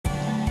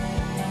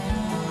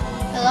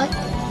Hello,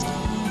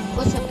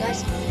 what's up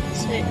guys?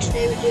 So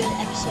today we're doing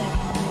episode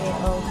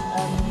 3 of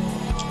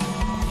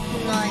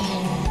 9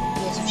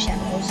 Years of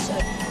Shadows. So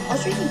I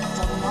was really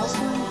dumb last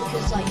time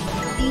because like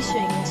these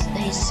things,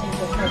 they say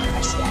the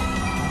progress there,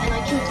 and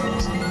I killed them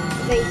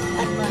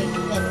and like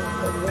then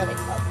got the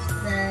relic up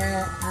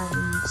there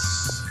and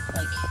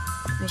like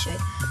let me show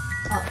you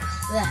up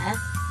there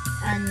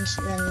and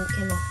then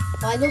came off.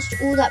 But I lost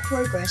all that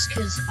progress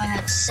because I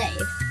had to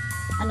save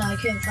and I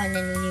couldn't find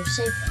any new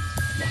save points.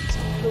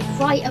 But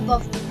right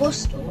above the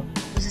boss door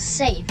was a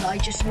save that I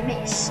just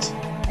missed.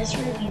 It's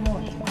really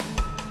annoying.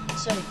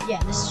 So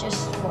yeah, this is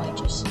just what I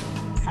just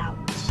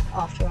found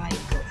after I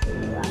got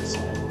through all that. So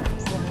I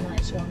thought I might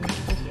as well make a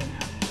video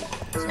now.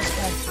 So let's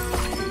go.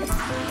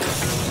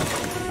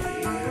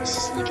 This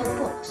is like a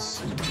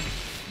boss.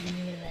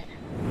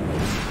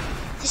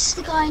 This is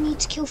the guy I need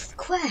to kill for the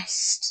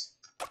quest.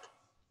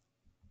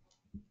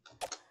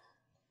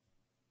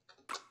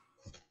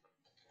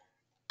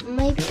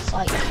 Maybe it's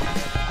like a boss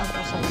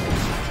I don't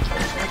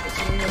have to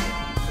kill.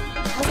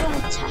 How do I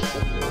attack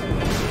it?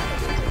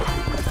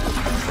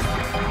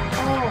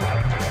 Oh,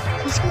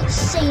 he's got the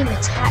same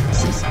attacks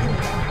as me.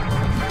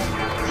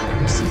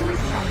 This is a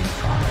fun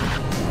fight.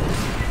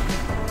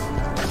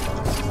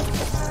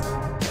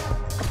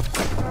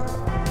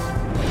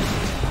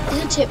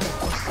 There's a tip with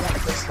bosses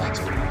like this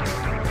legendary.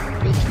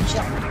 He can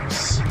jump.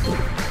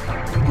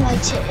 My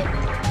tip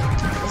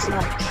is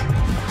like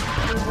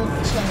you want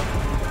to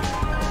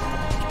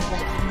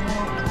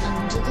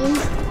under them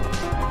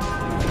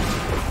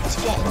to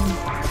get in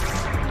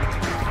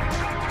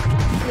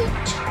good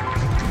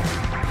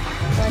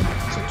like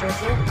to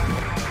dodge it.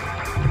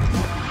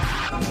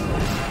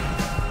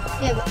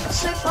 Yeah, but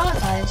so far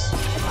guys,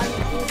 I'm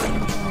really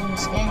enjoying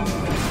this game.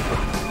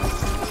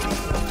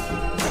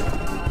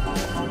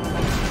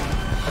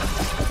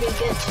 Pretty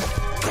good.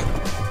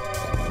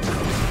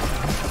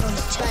 Oh,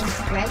 it's turned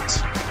red.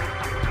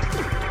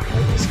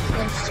 Maybe he's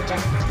close to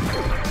death.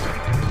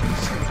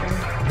 Something.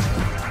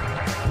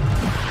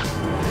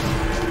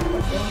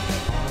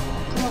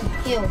 Come on,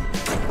 heal.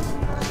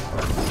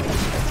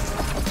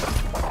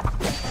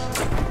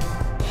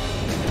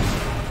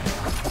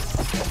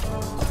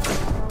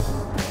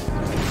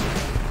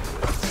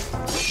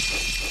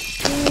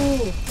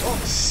 Ooh,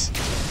 boss.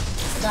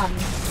 Done.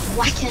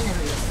 Whack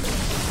enemy.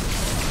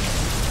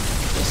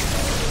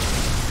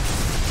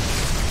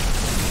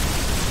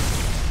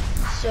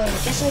 So I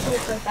guess I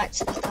will go back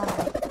to the guy.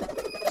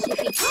 See if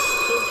he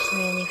gives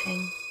me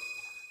anything.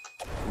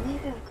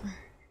 Maybe I've got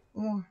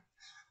more.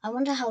 I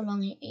wonder how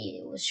long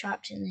he was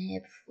trapped in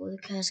here before the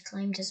curse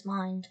claimed his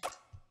mind.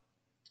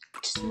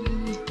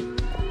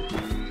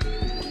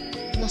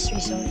 Must be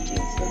something to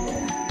do with the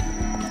law.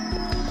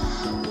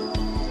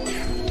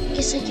 I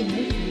guess I can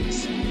open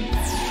this one.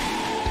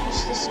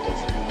 What's this do for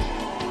me?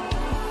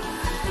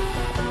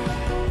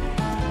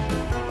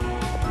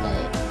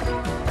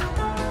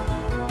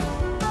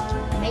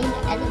 Main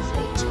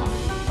elevator.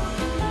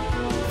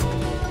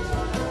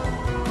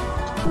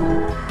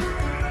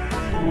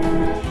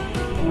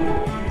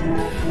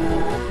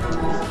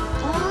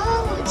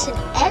 Oh, it's an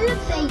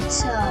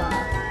elevator.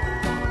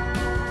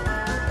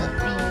 Let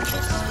me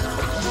just go.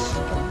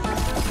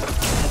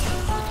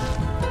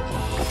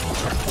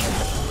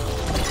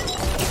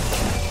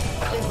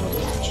 Don't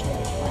really actually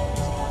like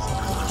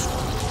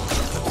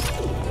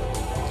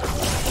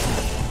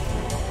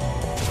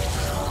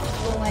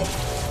oh wait.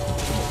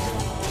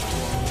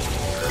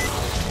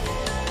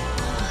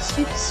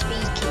 Super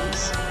speed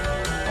keys.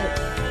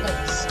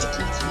 Like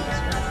sticky keys,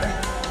 whatever.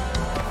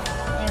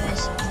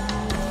 Anyways.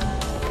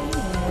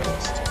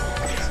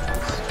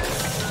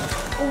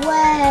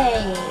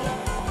 Way!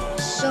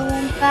 So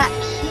I'm back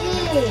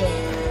here.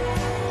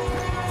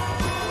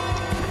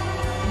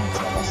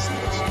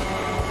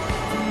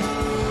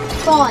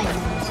 Find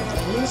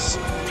these,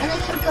 and they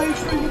can go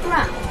through the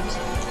ground.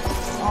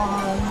 I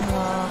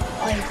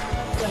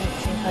don't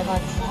think I've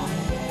had fun.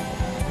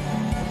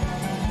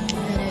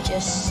 I'm gonna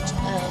just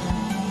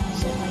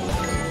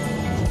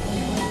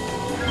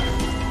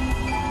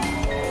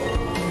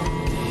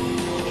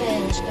okay,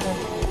 let's go.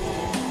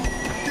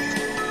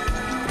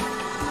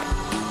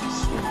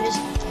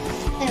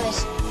 Anyways,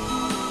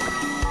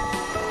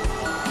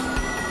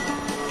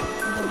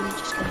 I'm probably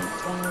just going to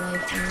run away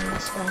from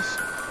these guys.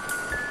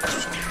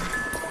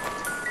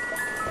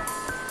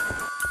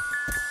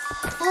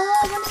 Oh,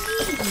 one of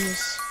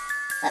these!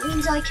 That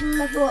means I can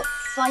level up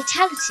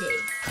vitality.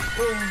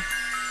 Ooh.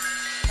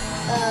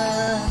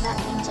 That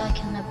means I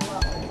can level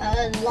up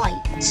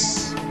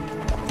lights.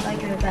 If I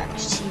go back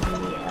to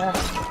the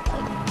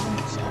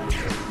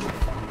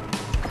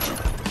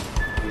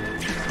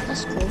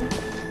that's cool.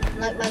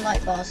 Like my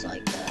light bar's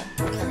like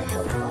kind of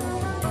help bar.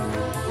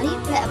 I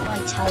need better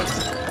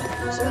vitality.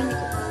 So I only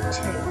got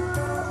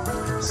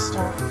 2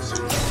 stars.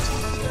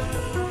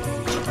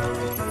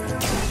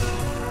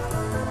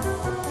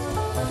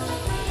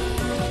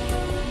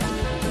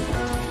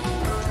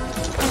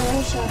 I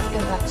also have to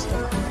go back to the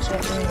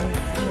concert room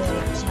anyway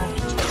because I have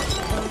to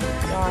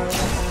die on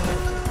the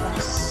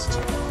quest.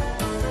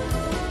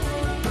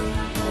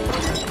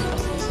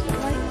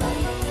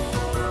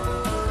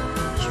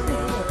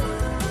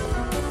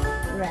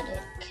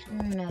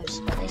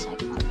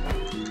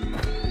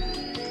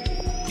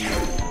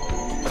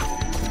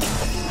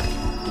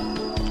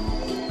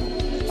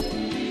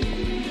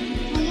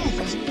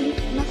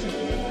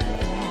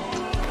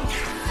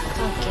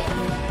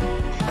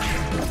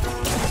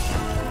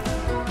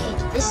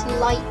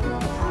 lightning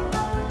power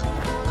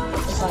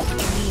is like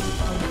really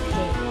OP.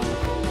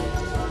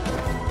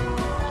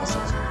 Guess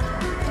that's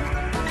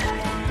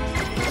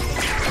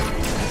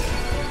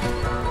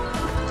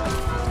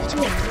they're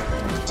doing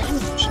more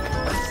damage.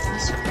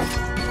 That's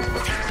crazy.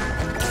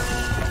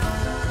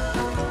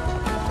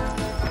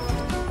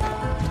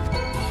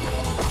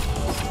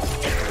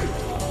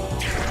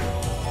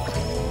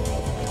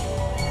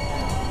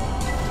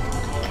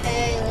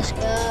 Okay, let's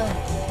go.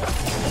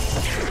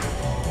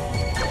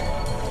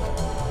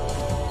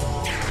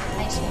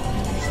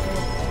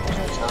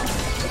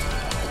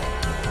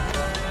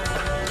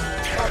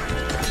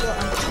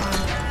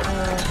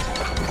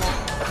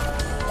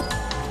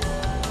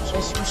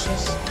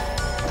 Just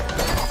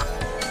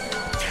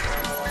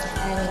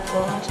I will go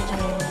on to do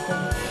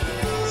everything.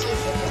 See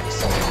if it works.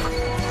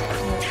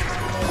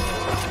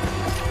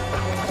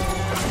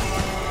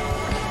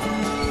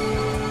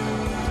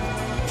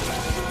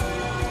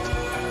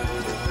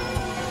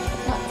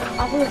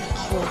 I've already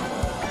killed her.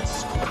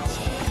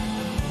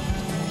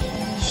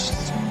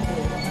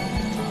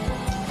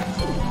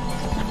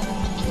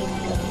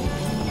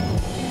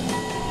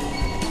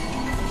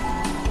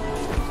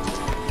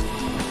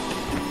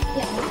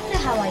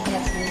 How I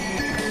get through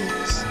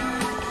these. I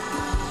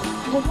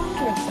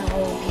wonder if the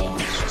whole game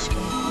is just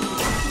going to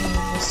be in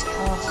this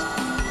castle.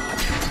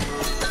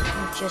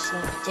 Or just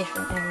like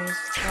different areas of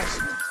the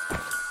castle.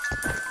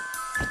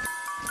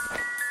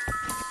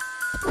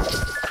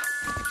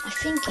 I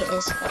think it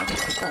is like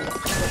it's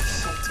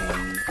set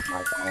in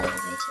like the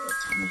elevator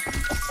tunnel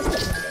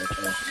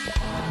location.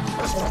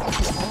 So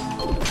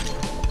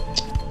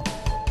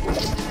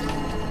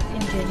you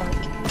can do like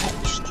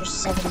extra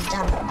 7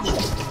 damage.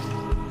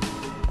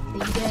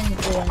 But you can only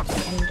do it at the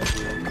end of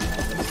the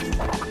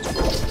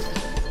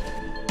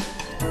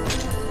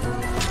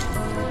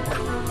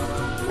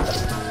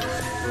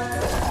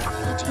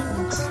I didn't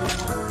want to see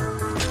that.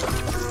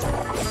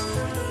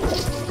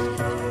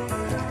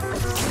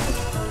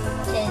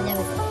 Okay, there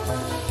we go.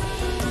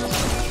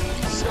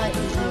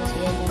 Slightly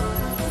easier than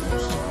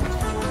most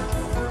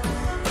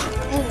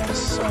anyway,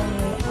 so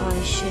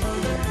I should be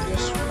in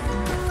this room.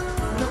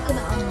 I'm not going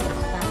to unlock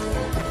that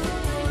yet.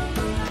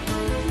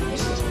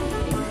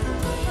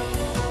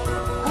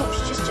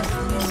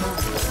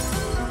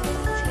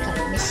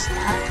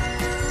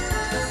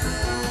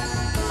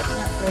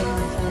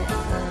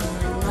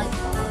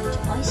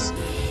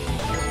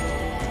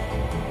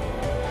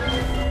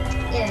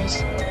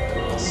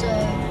 So,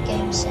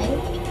 game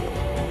saved.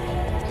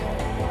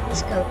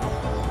 Let's go.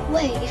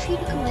 Wait, if you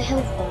look at my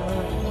health bar,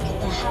 look at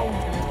the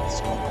helmet, it's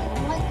got like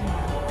lightning.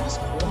 That's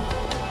cool.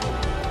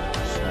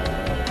 So,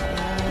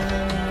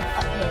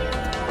 up here.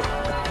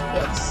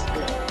 Yes,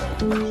 good.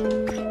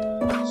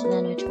 So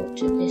then I talk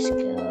to this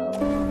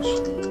girl. She,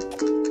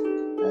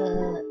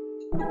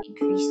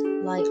 increase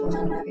light or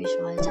increase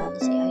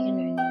vitality. I can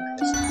only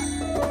increase that.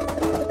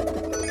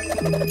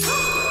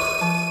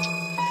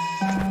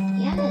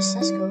 Yes,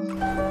 that's cool.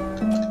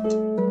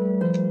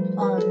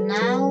 Oh,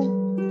 now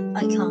I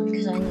can't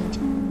because I need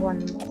one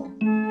more.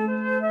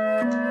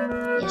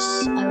 Yes,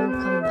 I will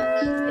come back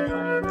if I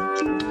want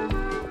to.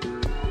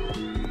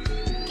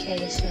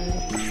 Okay, so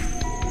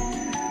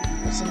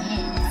what's in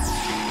here?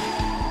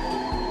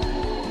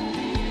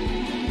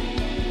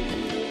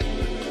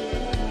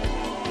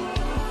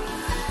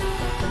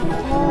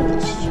 Oh,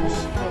 it's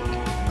just like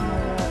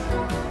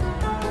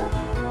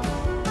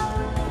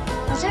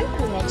I don't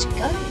know where to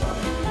go though.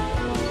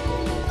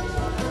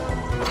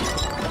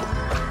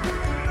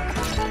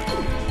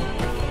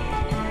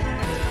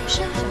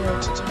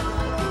 To do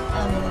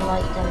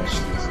light damage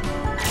to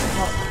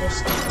help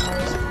crystal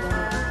guys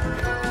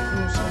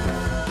using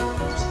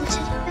just the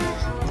teddy bear.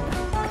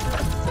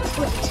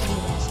 What the teddy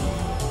bear's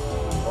name?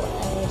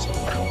 Whatever the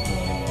teddy bear's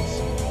name is.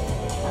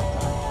 That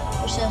guy.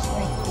 Which does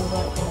very cool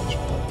light damage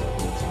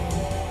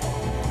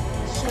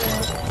so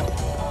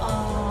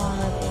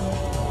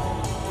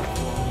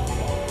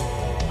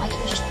I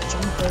can just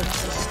jump over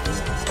this thing.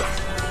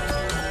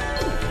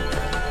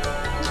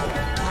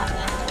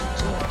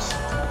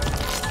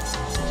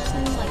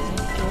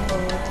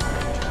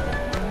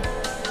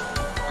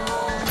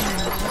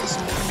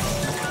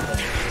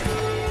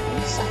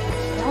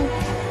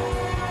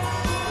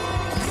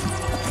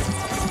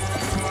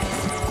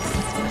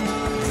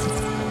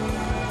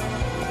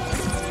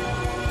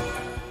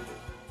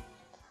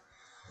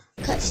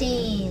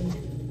 Cutscene.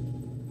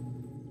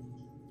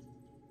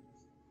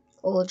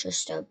 Or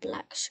just a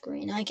black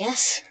screen, I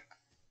guess.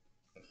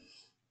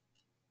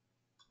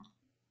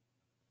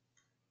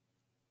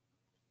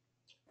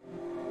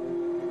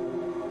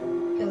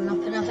 Going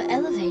up another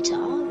elevator,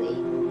 are we?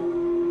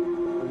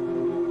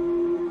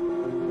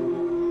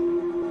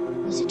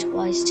 Was it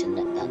wise to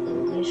let that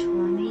little ghost fly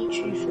me?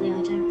 Truthfully,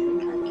 I don't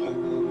think I'd get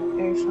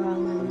very far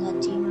along. That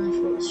demon I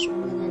thought was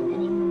stronger than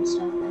any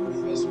monster I've ever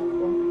faced before.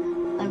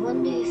 I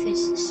wonder if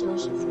it's the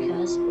source of the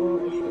curse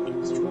or if it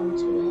was drawn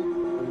to it.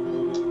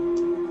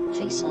 I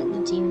think it's like the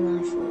demon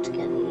I fought to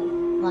get the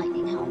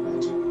lightning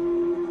helmet.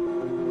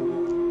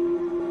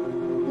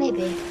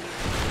 Maybe.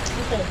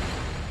 Okay.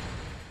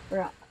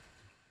 We're up.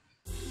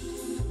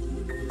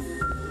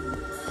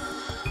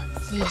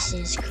 This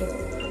is cool.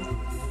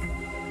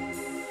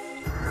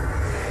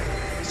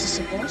 Is this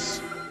a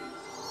boss?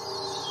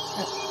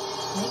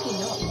 Maybe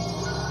not.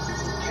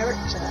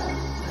 Character,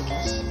 I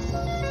guess.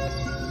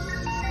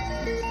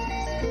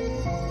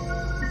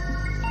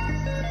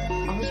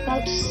 I was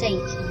about to say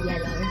it's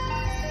yellow.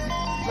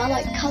 Am I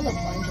like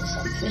colorblind or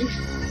something?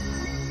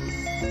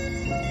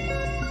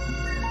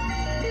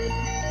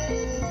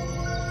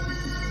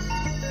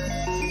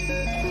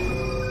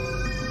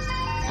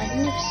 I've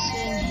never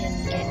seen him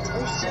get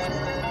closer.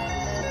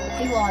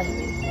 Who are you?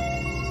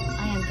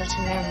 I am but a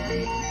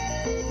mermaid.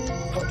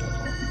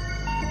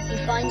 He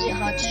finds it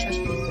hard to trust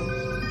people,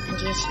 and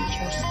yet he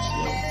trusts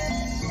you.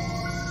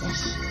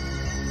 Yes.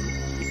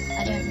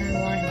 I don't know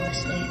why,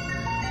 honestly.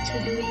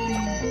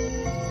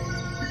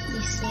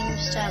 He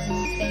seems to have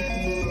more faith in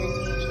me than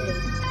you do.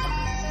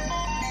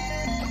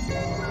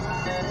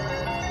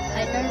 I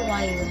know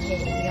why you are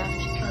here. You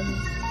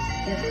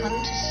have come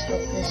to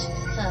stop this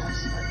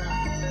curse, like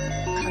that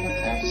colour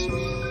curse.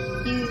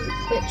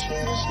 But you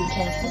must be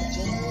careful.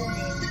 Demon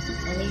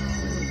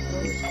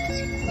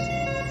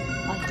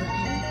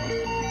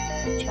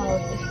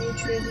child, if you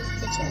truly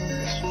return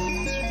this, you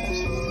must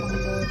first become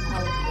more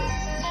powerful.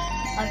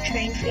 I've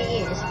trained for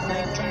years, but I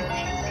don't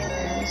think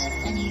there's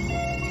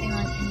anything I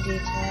can do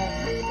to help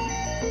you,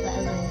 let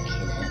alone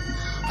kill it.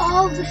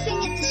 Oh, the thing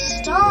at the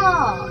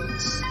start!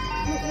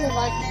 Not the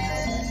lightning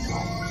outlet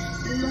guy.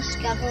 You must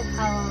gather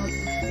power of the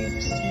 3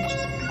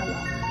 prestigious of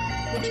colour.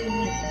 What do you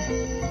mean?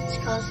 This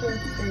castle of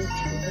fruit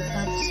for the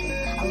purpose of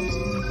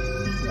housing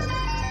 3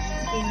 relics.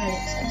 3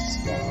 relics are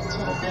spent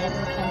until the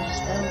ever can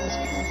dispel this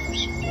curse of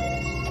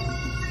shadows.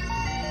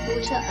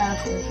 Water,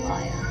 earth and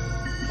fire.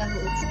 Gather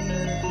all 3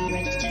 and you'll be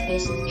ready to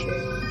face the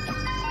truth.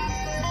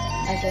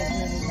 I don't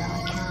know that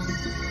I can.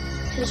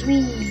 Because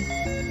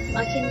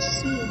I can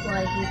see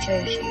why he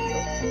chose you.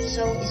 Your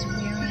soul is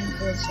weary and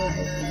full of sorrow,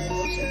 but you're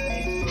also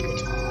very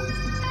good heart.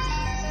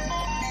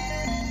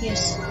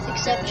 Yes,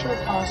 accept your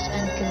past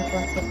and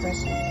confront the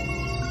present.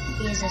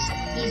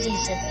 Easier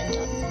said than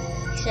done.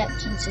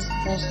 Acceptance is the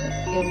first step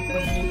you'll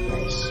bring in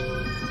place.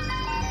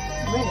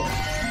 Really?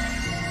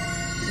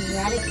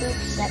 Radical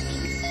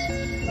acceptance.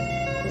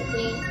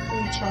 Quickly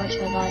recharge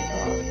her light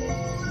bulb.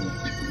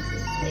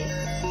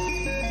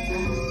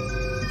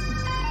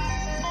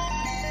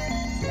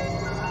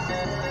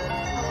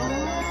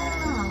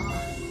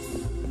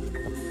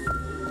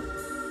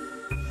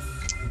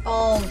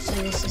 Oh, so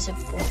this is a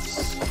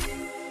boss.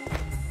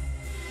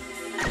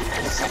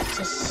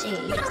 Sector C.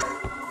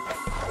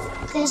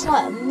 There's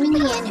like mini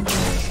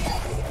enemies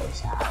that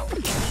goes out.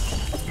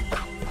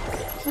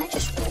 Can I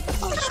just walk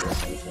past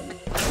with them?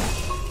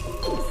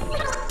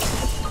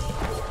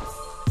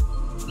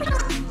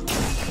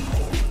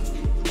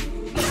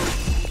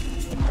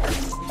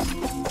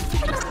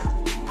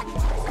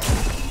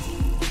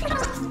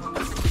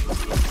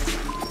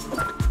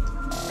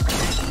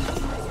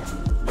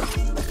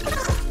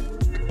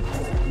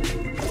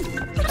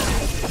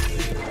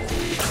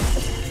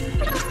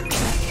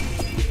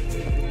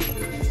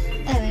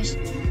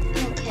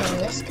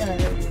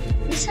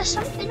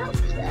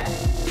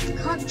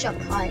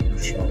 Jump high, I'm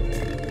sure. I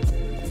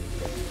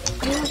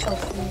feel like I'll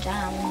fall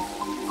down.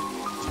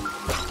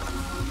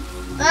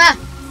 Ah!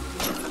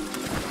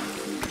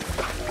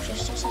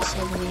 Just as I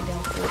said, maybe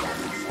I'll fall down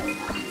and fall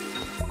down.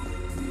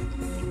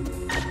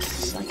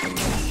 It's like I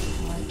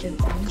do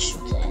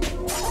one-shot it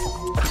anyway.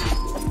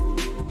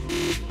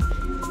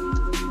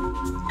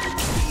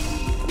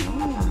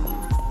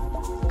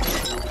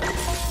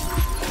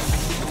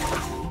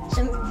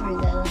 Something through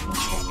there, let me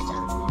check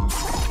down there.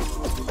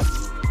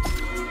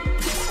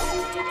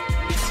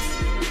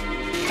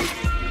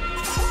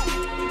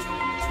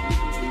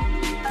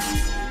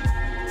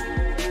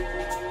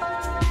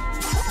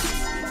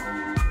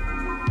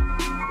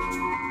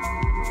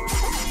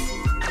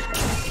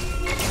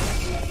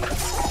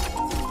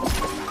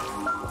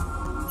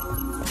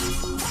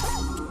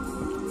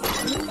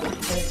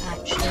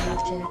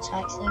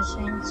 Attack those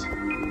things.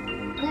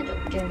 They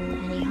don't do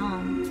any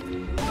harm.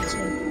 So,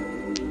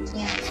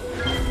 yeah.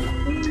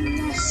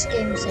 This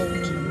game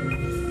saved.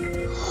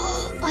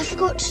 I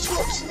forgot to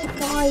talk to the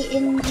guy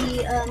in the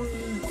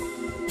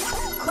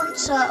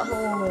concert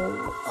hall.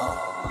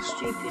 Oh,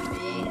 stupid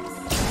me.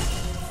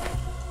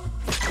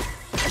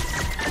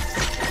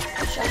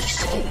 Should I just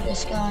skip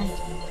this guy?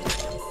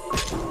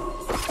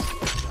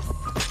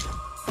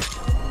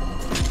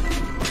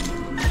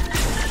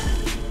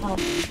 Oh.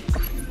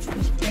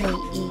 Very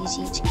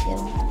easy to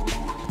kill.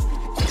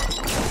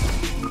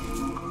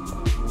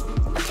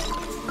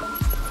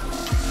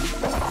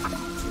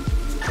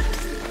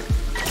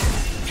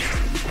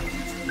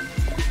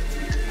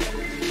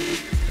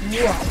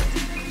 Whoa.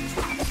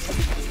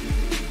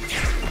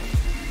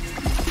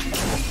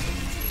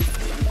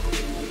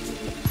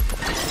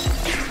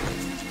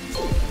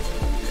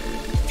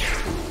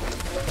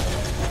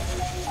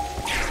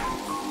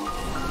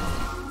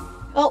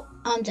 Oh,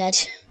 I'm dead.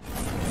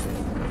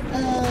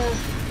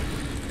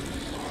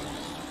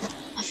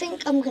 I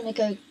think I'm gonna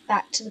go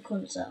back to the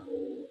concert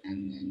hall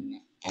and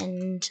then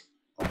end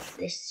off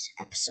this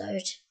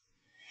episode.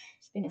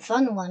 been a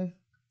fun one.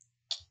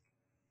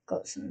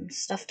 Got some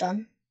stuff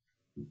done.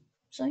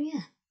 So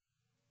yeah.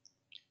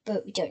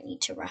 But we don't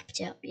need to wrap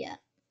it up yet.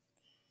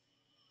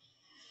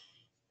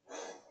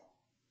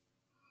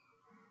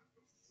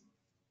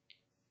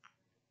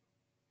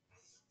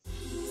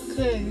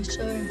 Okay,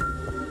 so...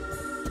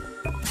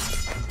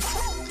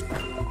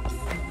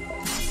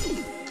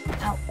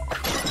 Ow.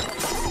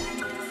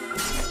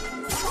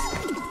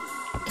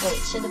 Okay,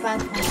 so the bad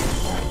part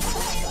about these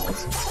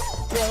guys,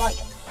 they're like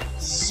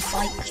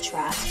spike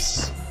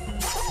traps.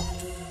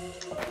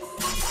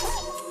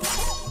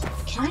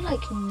 Can I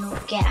like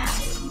not get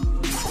out?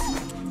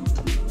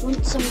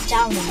 Once I'm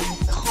down and I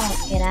can't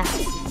get out.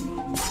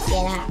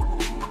 Get out.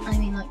 I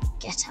mean like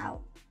get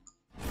out.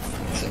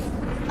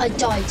 I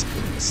died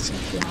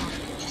instantly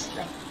after, just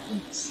like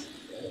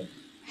instantly.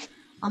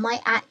 Am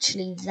I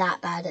actually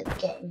that bad at the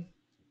game?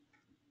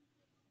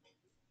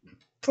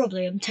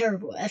 Probably I'm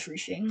terrible at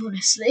everything,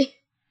 honestly.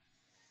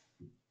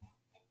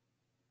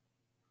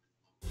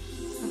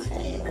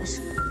 Okay, let's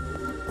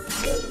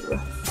go.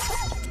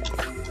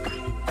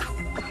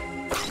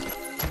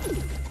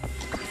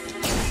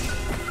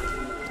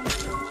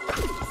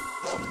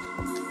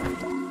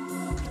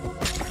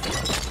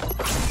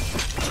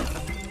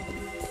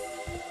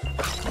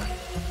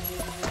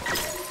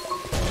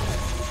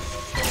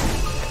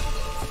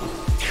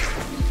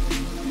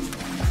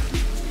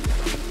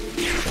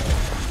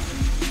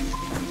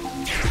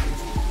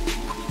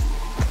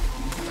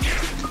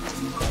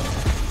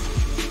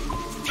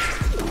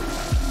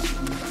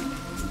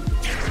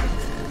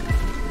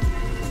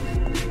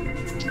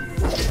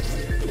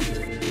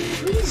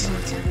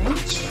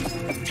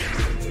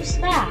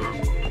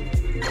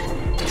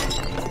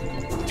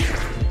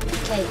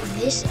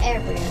 This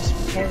area is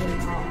very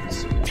hard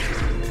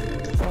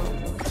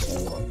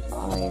from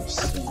what I've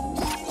seen.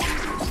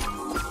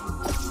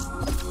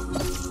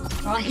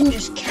 I can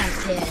just camp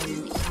here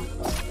and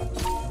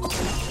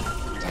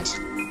dead.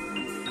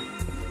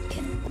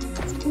 Okay.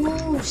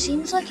 Whoa,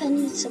 seems like I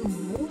need some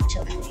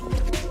water thing.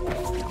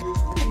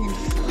 And then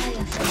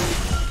fire thing.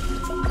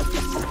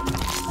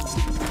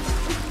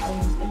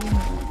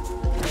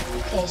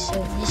 Okay, so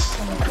this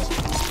thing is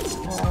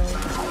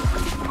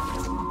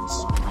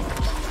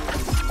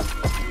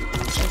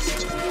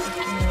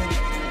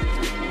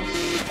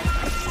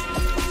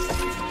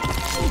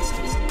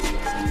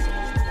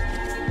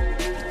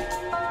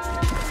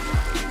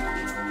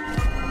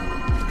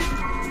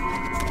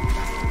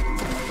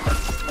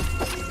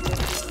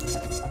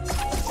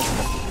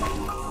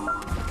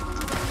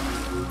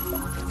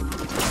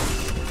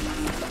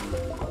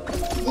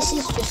this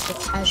is just a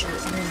casual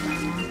thing.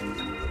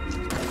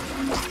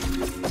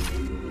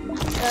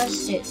 At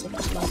first it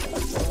looks like it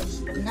was,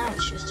 but now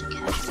it's just a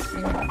casual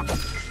thing. I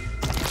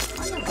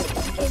love it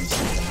when games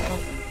like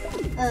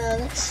that.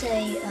 Let's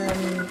say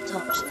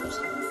Dark Souls.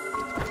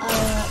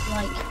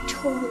 Like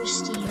Taurus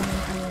Demon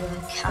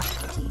and Cat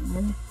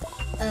Demon.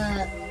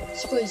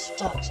 Suppose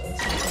Dark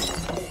Souls.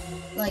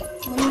 Like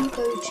when you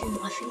go to,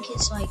 I think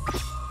it's like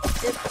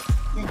the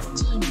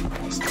demon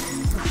place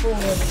before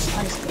it's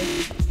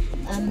Iceland.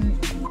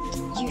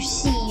 You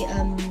see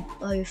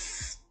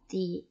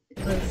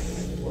both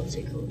what's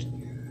it called?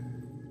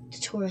 The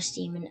Taurus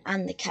Demon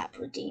and the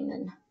Capra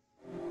Demon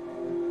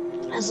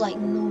as like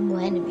normal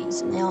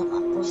enemies, and they aren't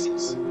like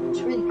bosses. It's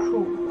really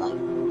cool, like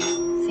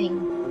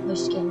thing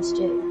most games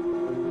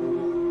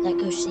do. That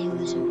Ghost Demon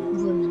was a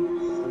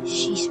woman.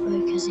 She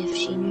spoke as if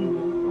she knew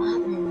what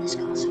happened in this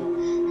castle,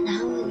 and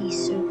how are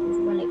these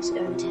so-called relics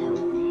going to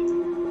help me?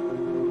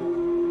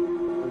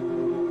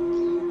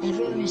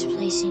 Everyone is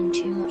placing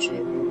too much hope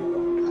in the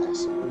wrong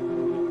person.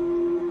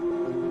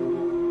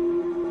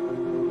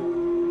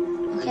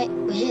 Okay,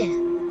 we're here.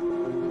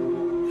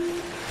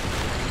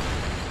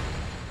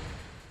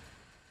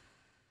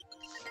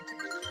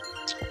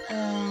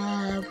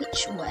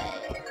 Which way?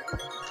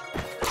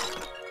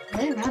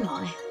 Where am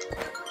I?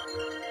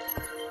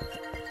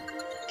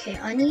 Okay,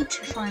 I need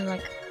to find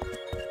like...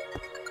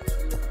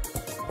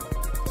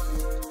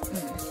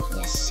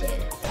 yes,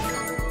 here.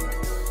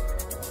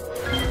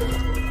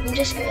 I'm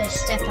just gonna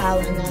step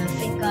out and I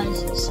think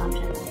guys it's time to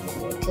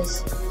end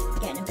because it's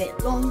getting a bit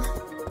long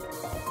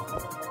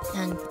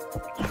and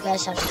you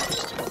guys have to,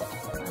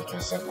 like I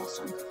said last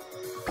time.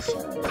 So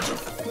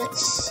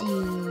let's see.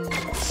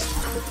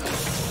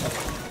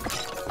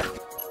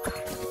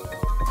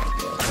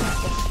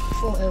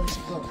 I thought it was a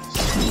block.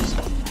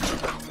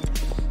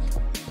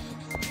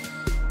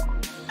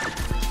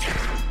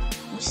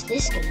 What's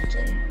this gonna do?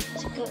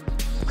 Is it good?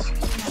 It's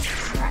gonna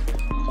track.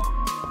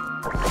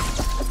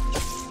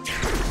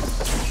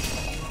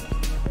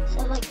 So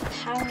like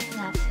powering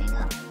that thing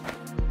up.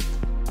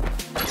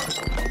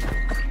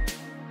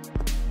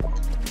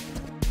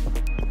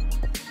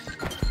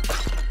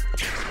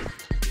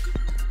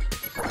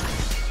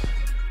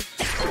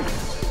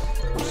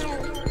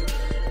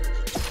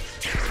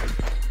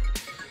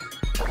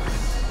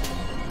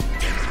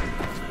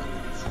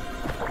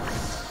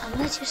 I'm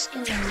just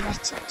gonna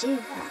let it do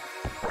that.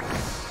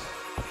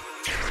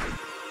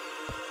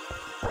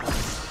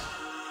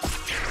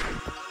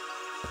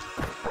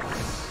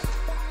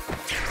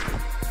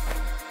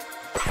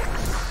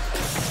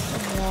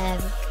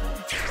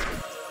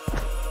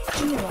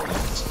 knew I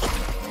had to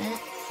jump there.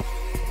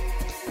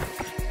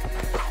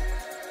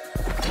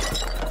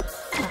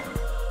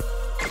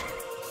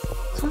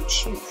 Can't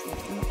shoot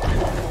through you.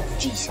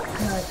 Jeez. No.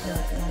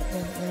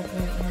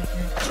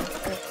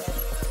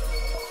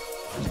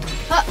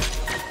 Ah!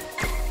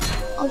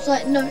 I was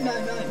like, no.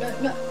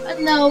 And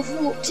now I've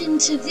walked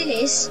into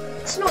this.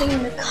 It's not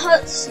even a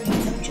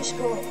cutscene. I've just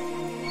got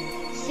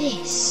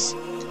this.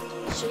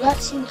 So that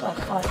seems like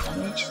 5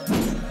 damage.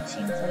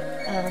 Seems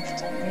like earth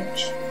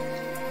damage.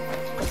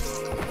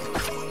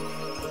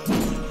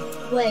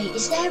 Wait,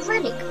 is there a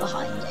relic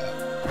behind it?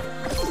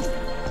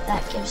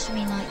 That gives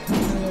me like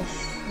kind of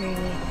 3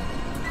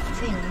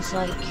 things,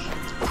 like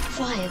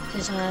fire,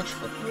 because I had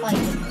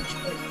lightning,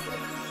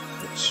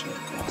 which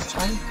last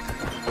time.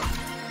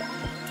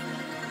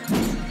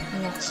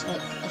 And that's like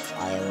a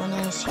fire one,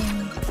 I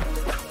assume.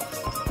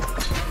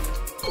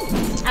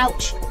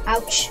 Ouch!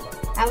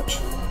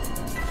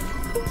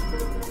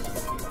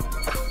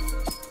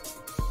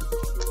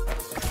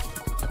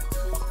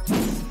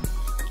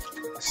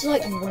 It's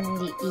like one of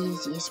the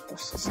easiest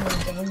bosses in the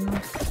game.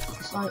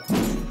 It's like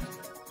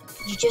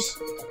you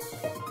just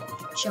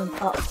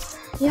jump up.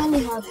 The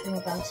only hard thing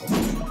about it is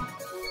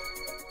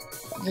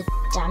the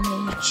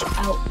damage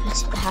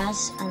output it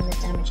has and the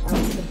damage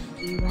output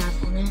you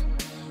have on it.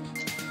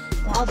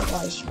 But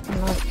otherwise you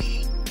can like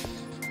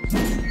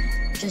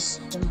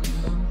just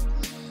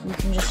you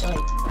can just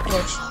like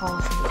dodge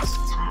half of its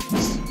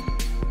attacks.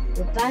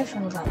 The bad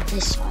thing about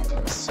this side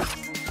is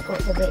it's got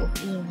the little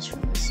beams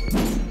from the sea.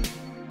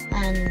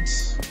 And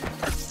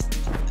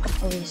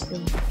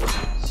obviously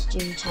Stu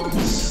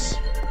has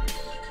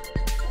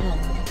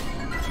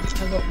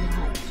a lot more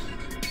health.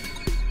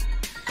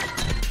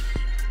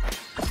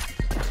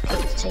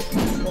 It's taking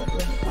a lot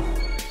longer.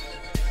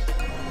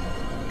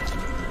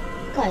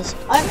 Guys,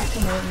 I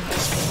recommend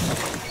this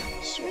game.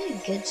 It's really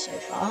good so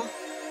far.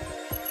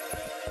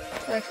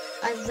 Like,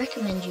 I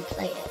recommend you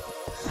play it.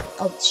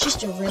 Oh, it's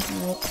just a red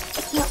note.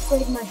 I can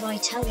upgrade my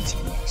vitality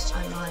next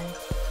time I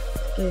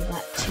go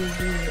back to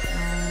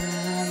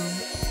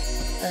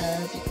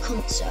the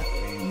concert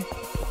room.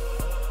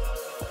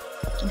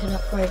 I can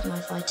upgrade my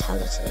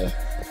vitality.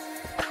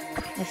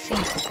 I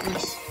think at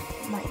least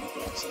I might not be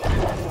able to.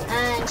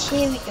 And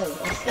here we go.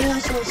 I think I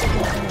saw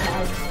something about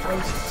how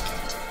roses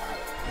get.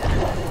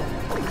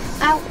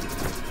 Ow!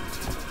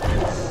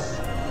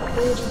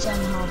 Already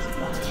done half of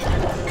my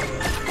health.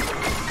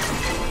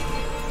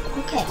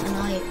 Okay, and I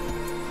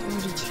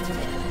already killed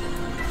it.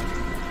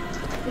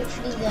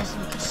 Hopefully there's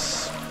like a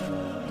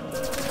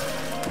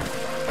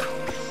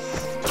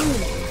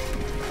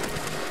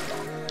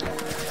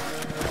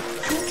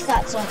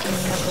that's like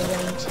another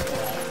way to do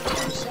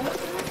it. So,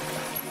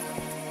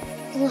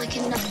 like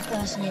another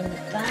person in the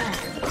band.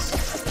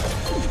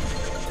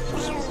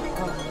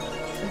 Oh,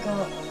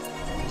 forgot.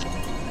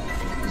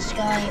 This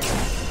guy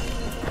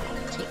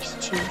takes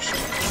 2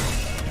 shots.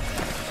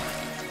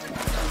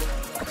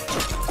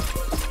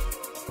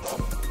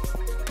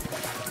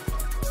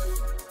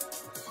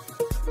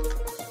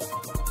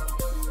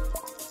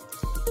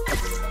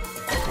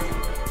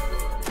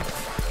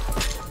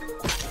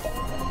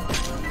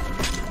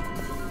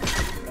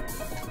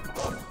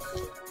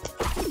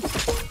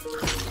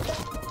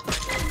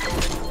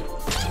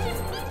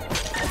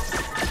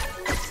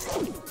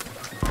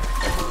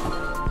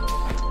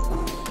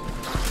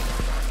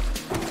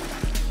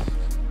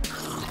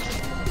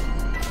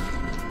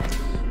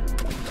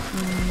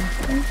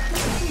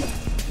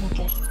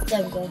 Okay,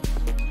 there we go.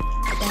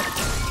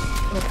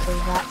 Look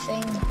through that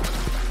thing.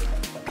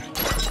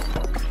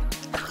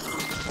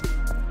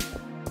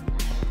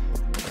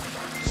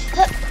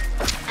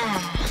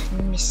 Ah,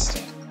 missed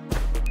it.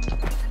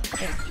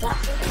 Okay, that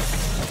thing.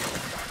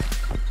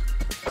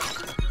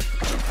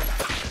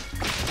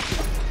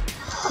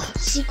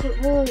 Secret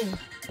room.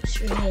 It's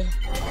through here.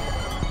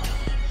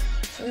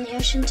 From the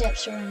ocean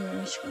depths around the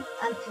ocean,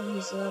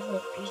 Amphibious level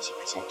of beauty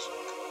protection.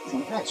 I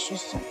think that's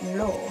just something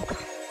lore.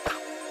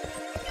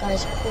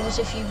 Guys, pause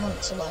if you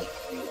want to like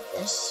read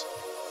this.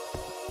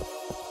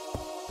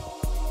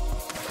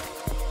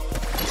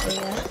 So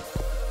yeah.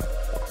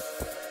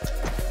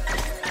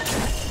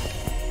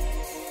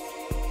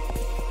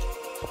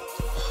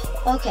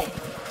 Okay.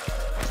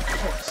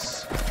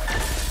 Pause.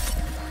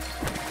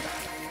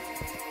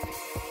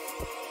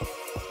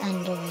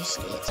 And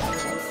obviously it's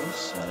actual,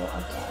 so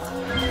I'll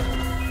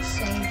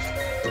save.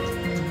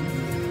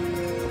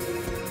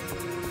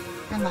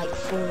 And like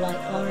full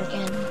light bar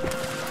again.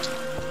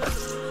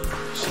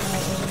 So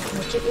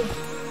what do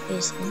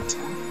is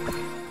enter.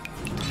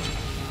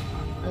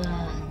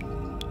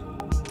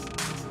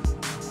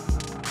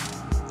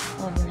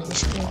 Oh no,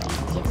 this can be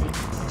giving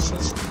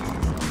assist.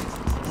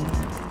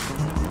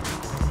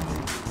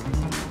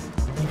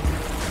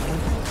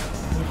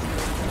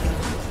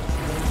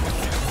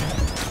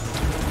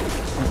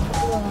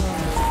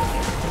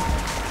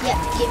 Yep,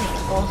 gimmick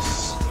boss.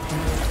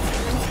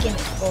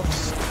 Gimmick boss.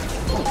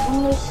 Like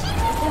almost, I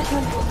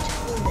don't know what to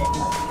call it,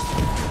 like,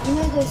 you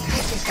know those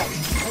bosses that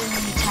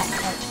only attack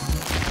like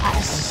at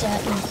a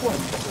certain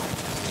point?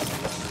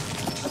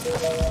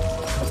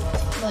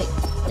 Like,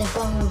 they're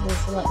vulnerable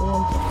for like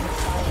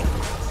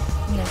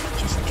 1.5, you know,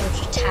 just dodge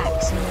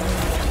attacks and then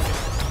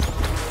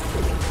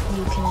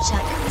you can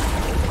attack them.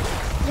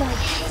 Yeah, I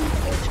hate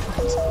those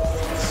kinds of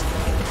things.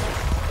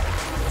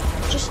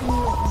 Just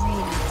not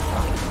really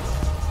fun.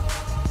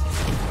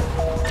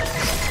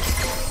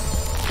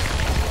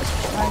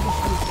 Subscribe if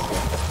you do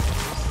it.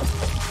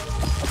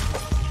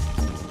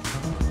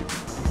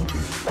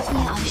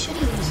 Yeah, I should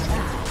have used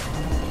that.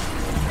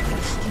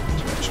 Stupid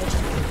Richard.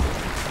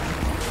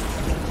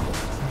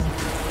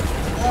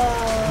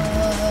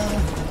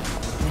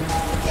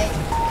 Okay,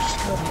 just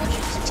go dodge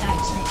its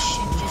attacks and it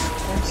should just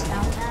burst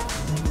out now.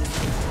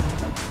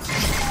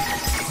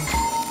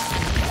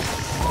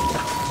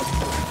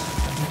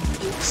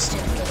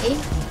 Instantly.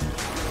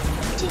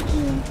 Didn't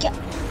even get.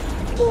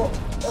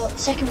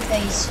 Second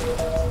phase.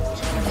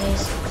 Second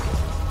phase.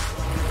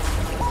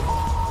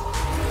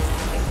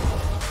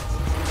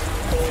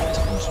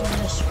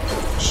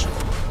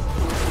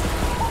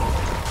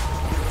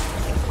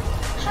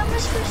 How am I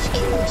supposed to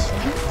kill this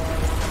thing?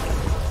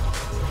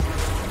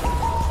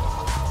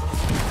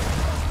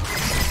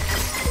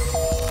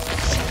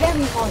 It's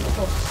very hard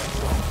boss.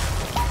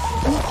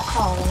 Not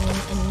hard, I mean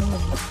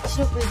annoying. It's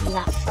not really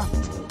that fun.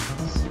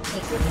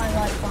 Okay, grip my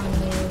light on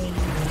you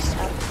next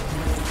up.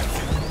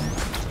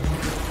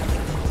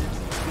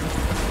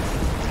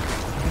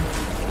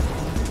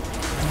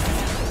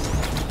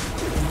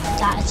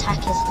 That attack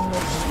is the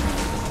most.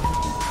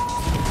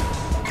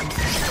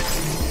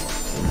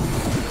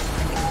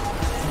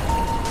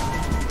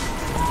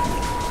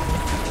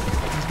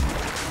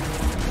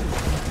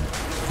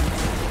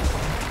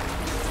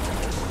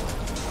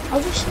 I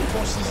wish the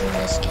bosses in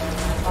this game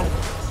had like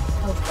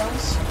health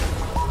bars.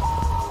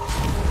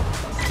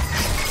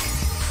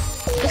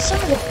 It's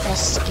some of the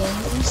best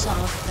games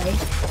I've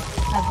played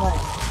have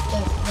like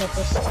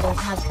don't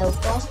have health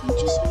bars, which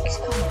just makes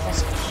it kind of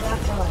best because you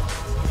have to like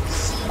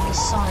see the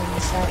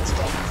signs that it's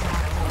getting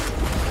hard.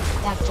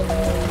 You have to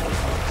know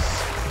this.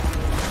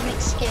 It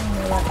makes the game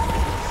more like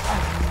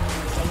fun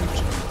and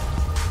engaging.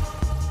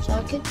 So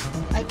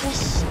I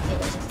guess it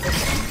is a good one.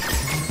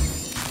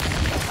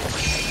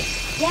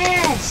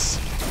 Yes!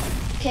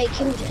 Okay,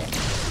 killed it.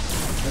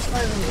 What's my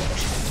reward?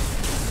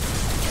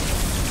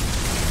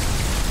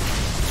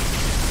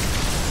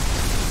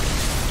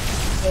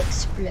 It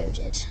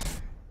exploded.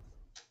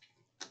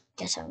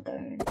 Guess I'm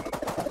going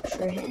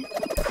through here.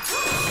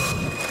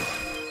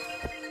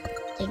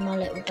 Did my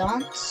little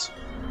dance.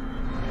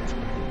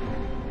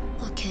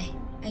 Okay,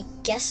 I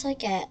guess I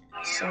get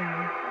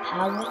some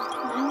power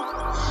now.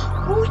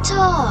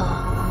 Water!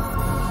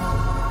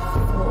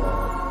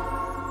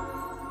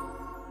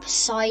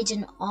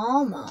 Poseidon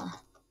armor.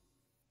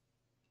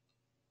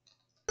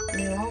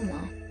 New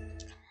armor.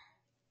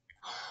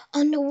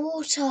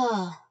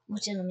 Underwater.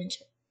 What element?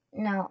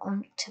 Now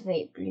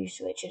activate blue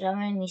switches. I've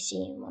only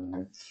seen one of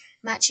them.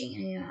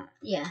 Matching.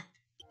 Yeah.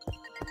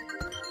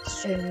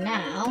 So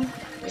now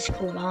it's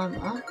called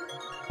armor.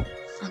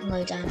 I can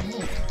go down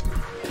here.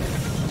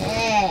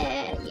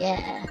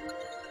 Yeah.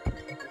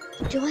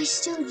 Do I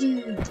still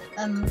do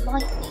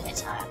lightning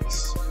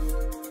attacks?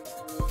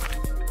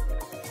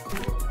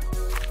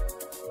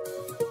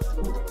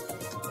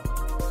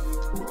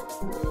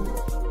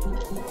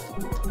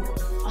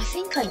 I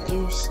think I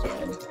do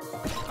still.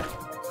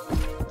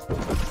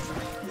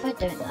 If I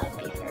don't, that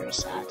would be very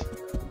sad.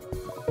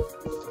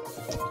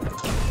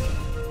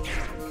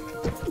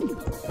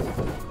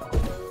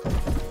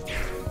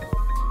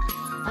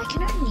 I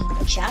can only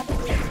jab it.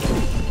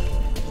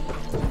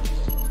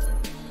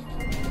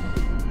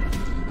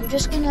 I'm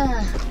just gonna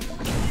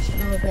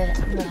explore a bit,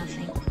 and then I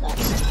think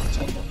that's time to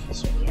end off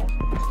this video.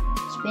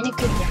 It's been a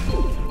good one.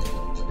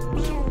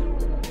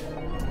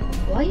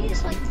 Why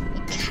is like a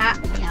cat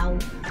meow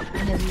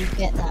whenever you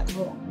get that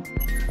wrong?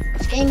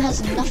 This game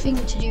has nothing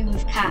to do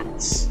with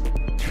cats.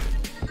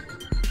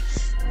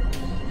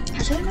 I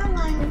don't know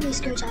why I always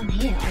go down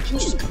here. I can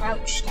just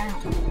crouch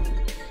down.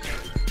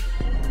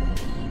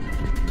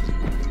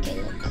 Okay,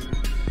 look.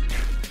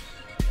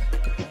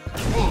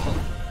 There.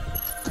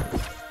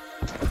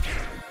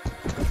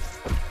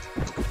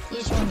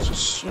 These ones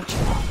just shoot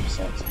up,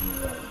 so it's only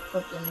really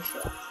problem if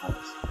you're up.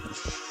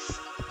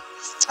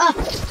 Ah!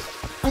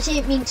 I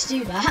didn't mean to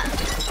do that.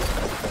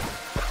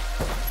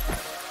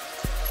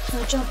 Can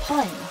I jump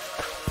high enough?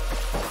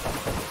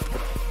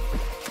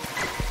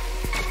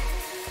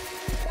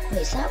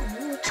 Wait, is that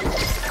water?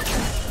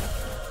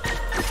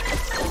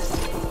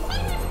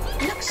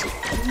 It looks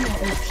more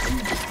OP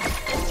now.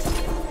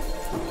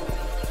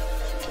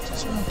 It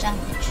does more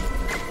damage.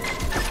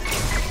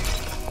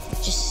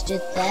 Just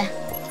stood there.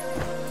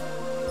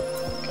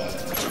 Okay.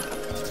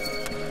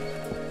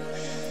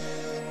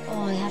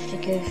 Oh, I have to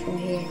go through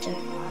here, don't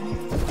I?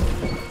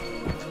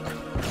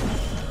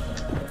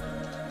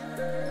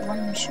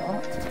 One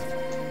shot.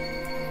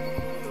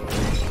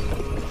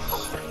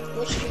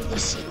 What should we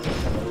see?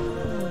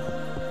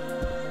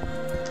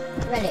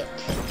 Relic.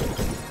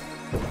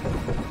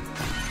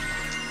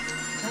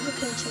 Never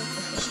been to a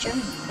fish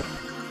journal.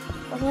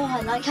 Although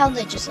I like how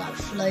they're just like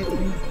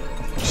floating,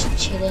 just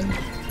chilling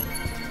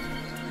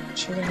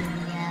chilling in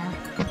the air.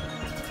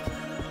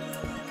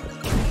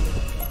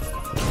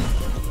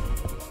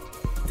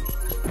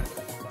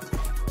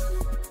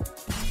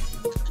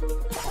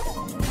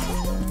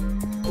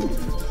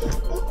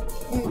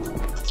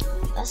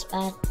 That's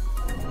bad.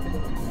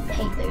 I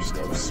hate those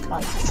little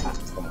spike trap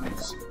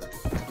things.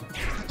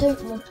 I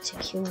don't want to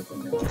kill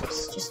them,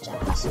 it's just a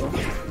hassle.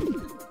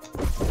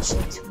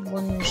 Actually, to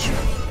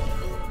one-shot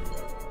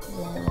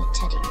the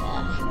teddy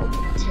bear.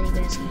 Teddy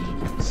bear's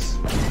name is...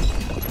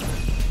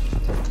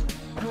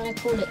 I'm gonna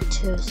call it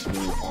 2 or 3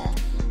 there.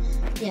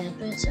 Yeah,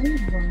 but it's only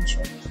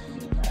one-shot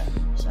teddy bear,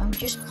 so I'm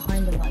just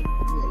kind of like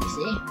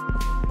lazy.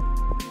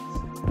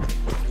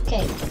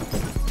 Okay.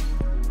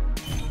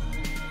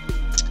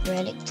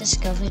 Relic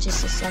discovered.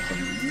 Is this like a...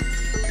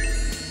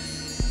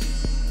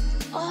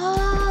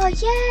 Oh,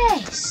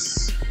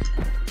 yes!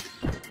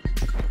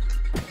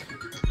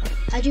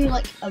 I do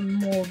like a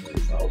more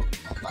roll,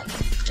 not like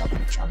a double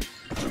jump.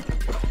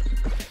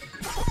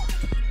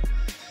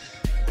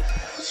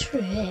 What's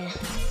through here?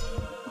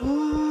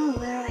 Oh,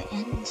 where I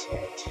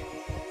entered.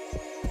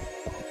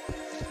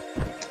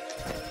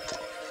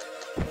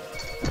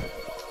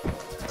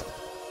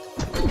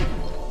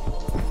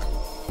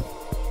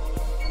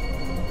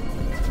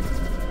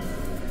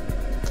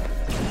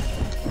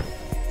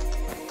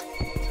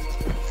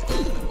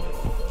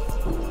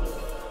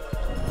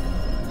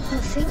 I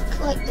think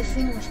like the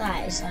thing with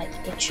that is like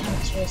it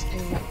transfers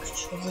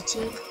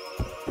electricity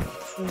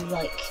through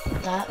like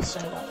that, so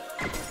like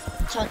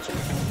it's hard to...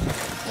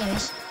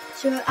 Anyways,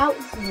 so we're out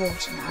of the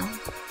water now,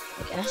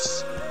 I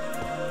guess.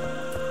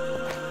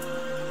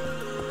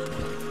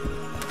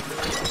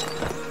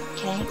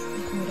 Okay,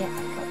 we can get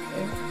back up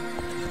here.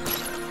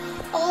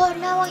 Oh,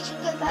 now I can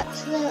go back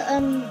to the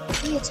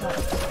theatre.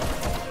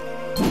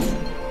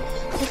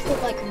 I've got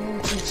like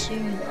water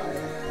too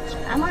though. So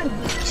am I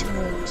weak to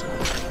water?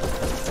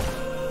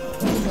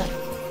 Like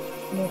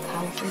more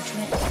powerful to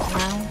it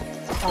now,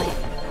 like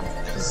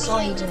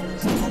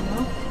poseidons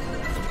armor.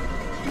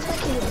 It's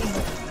like it'll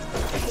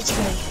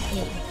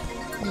be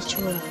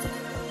literal.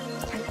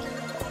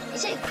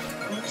 Is it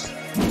good?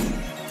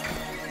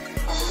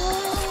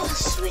 Oh,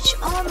 switch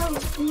armor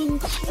being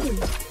Q.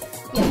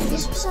 Yeah,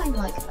 this was something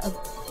like a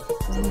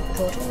Greek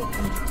god or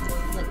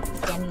like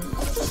demi.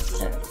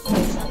 So I don't know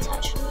if that's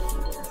actually a thing.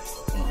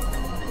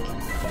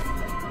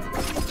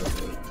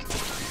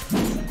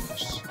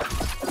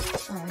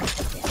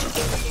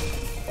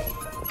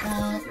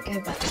 Go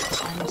back to the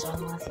time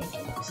zone, I think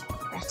it looks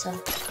better.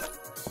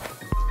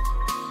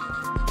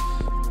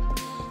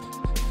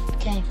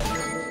 Okay,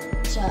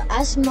 so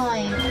as my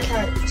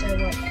character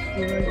like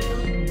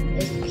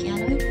is the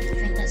piano, I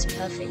think that's a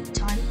perfect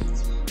time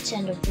to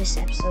end of this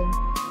episode.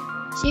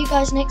 See you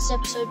guys next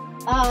episode.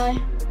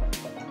 Bye!